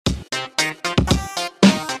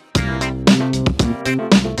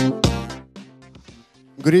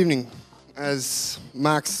Good evening. As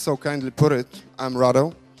Max so kindly put it, I'm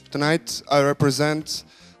Rado. Tonight I represent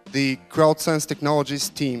the CrowdSense Technologies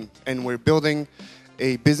team, and we're building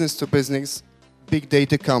a business-to-business big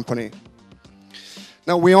data company.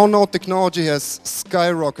 Now, we all know technology has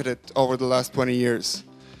skyrocketed over the last 20 years,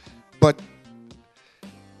 but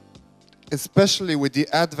especially with the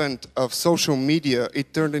advent of social media,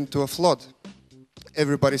 it turned into a flood.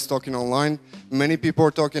 Everybody's talking online. Many people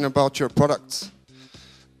are talking about your products.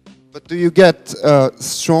 But do you get a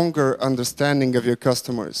stronger understanding of your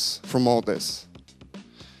customers from all this?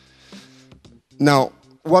 Now,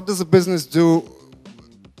 what does a business do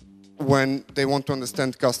when they want to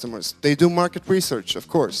understand customers? They do market research, of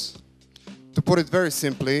course. To put it very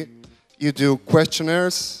simply, you do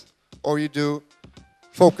questionnaires or you do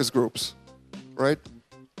focus groups, right?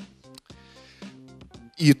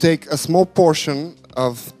 You take a small portion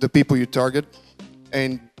of the people you target,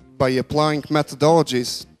 and by applying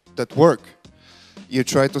methodologies that work, you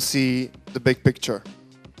try to see the big picture.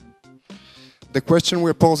 The question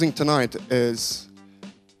we're posing tonight is,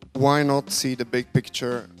 why not see the big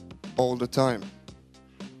picture all the time?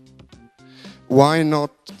 Why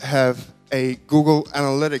not have a Google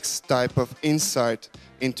Analytics type of insight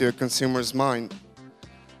into a consumer's mind?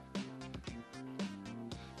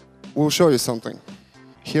 We'll show you something.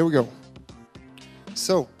 Here we go.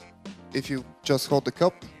 So, if you just hold the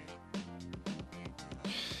cup,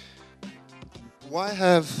 why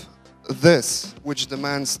have this, which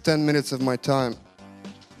demands 10 minutes of my time,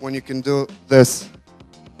 when you can do this?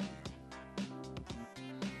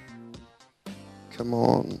 Come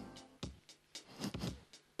on.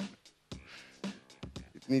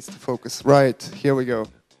 It needs to focus. Right, here we go.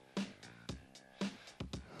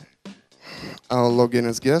 I'll log in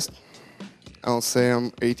as guest. I'll say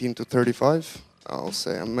I'm 18 to 35. I'll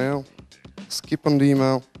say I'm male. Skip on the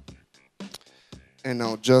email. And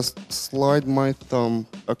I'll just slide my thumb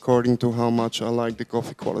according to how much I like the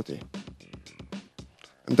coffee quality.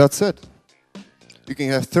 And that's it. You can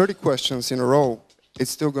have 30 questions in a row.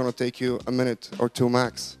 It's still going to take you a minute or two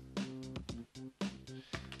max.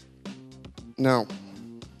 Now,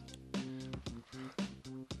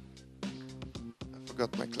 I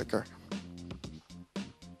forgot my clicker.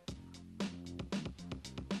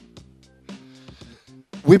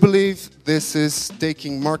 We believe this is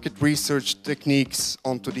taking market research techniques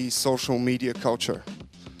onto the social media culture.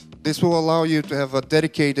 This will allow you to have a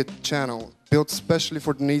dedicated channel built specially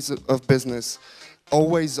for the needs of business,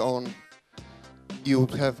 always on. You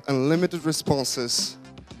have unlimited responses,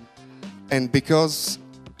 and because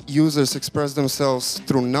users express themselves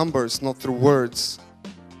through numbers, not through words,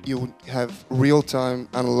 you have real-time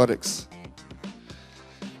analytics.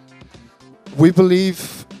 We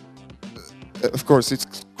believe, of course, it's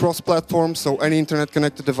cross-platform, so any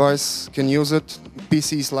internet-connected device can use it.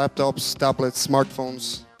 PCs, laptops, tablets,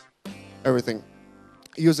 smartphones, everything.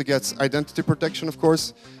 User gets identity protection, of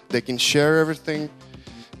course. They can share everything.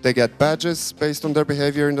 They get badges based on their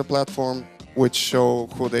behavior in the platform, which show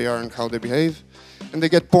who they are and how they behave. And they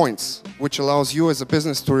get points, which allows you as a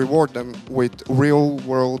business to reward them with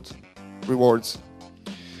real-world rewards.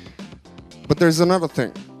 But there's another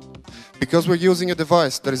thing. Because we're using a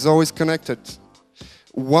device that is always connected,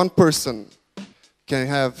 one person can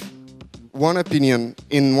have one opinion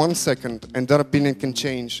in 1 second, and that opinion can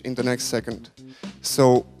change in the next second.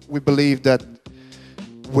 So we believe that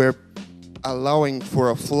we're allowing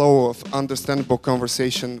for a flow of understandable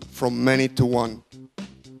conversation from many to one.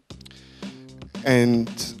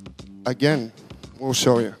 And again, we'll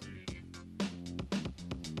show you.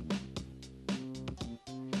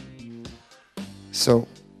 So,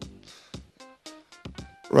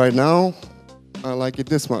 right now, I like it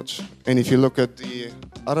this much. And if you look at the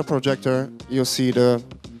other projector, you'll see the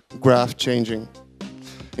graph changing.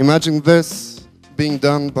 Imagine this being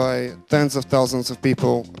done by tens of thousands of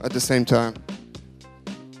people at the same time.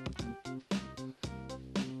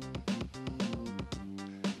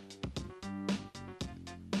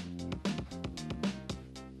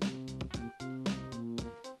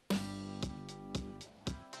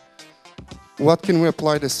 What can we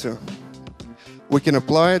apply this to? We can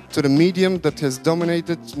apply it to the medium that has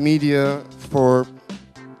dominated media for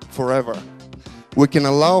forever. We can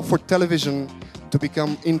allow for television to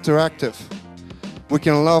become interactive. We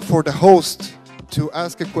can allow for the host to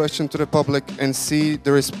ask a question to the public and see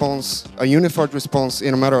the response, a unified response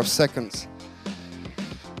in a matter of seconds.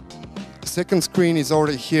 The second screen is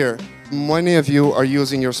already here. Many of you are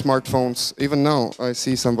using your smartphones. Even now, I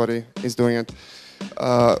see somebody is doing it.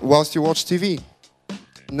 Whilst you watch TV.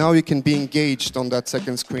 Now you can be engaged on that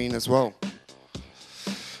second screen as well.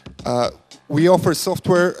 We offer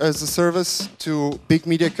software as a service to big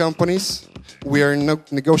media companies. We are in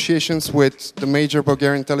negotiations with the major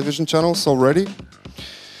Bulgarian television channels already,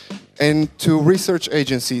 and to research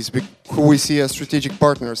agencies who we see as strategic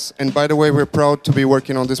partners. And by the way, we're proud to be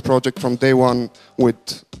working on this project from day one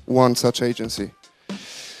with one such agency.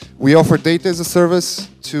 We offer data as a service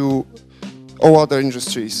to all other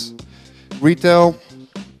industries: retail,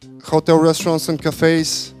 hotel, restaurants and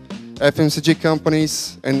cafes, FMCG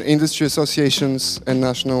companies, and industry associations and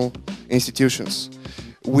national institutions.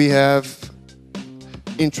 We have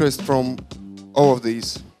interest from all of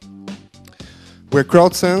these. We're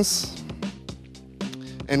CrowdSense,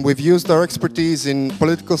 and we've used our expertise in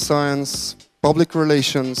political science, public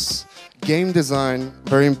relations, game design,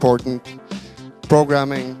 very important,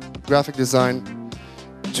 programming, graphic design,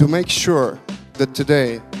 to make sure that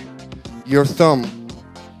today your thumb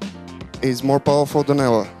is more powerful than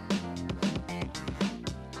ever.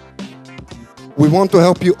 We want to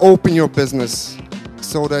help you open your business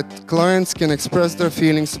so that clients can express their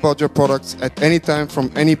feelings about your products at any time from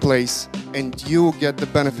any place, and you get the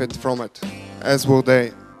benefit from it, as will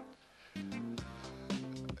they.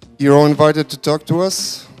 You're all invited to talk to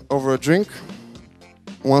us over a drink.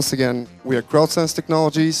 Once again, we are CrowdSense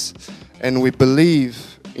Technologies, and we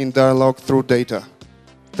believe in dialogue through data.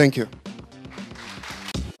 Thank you.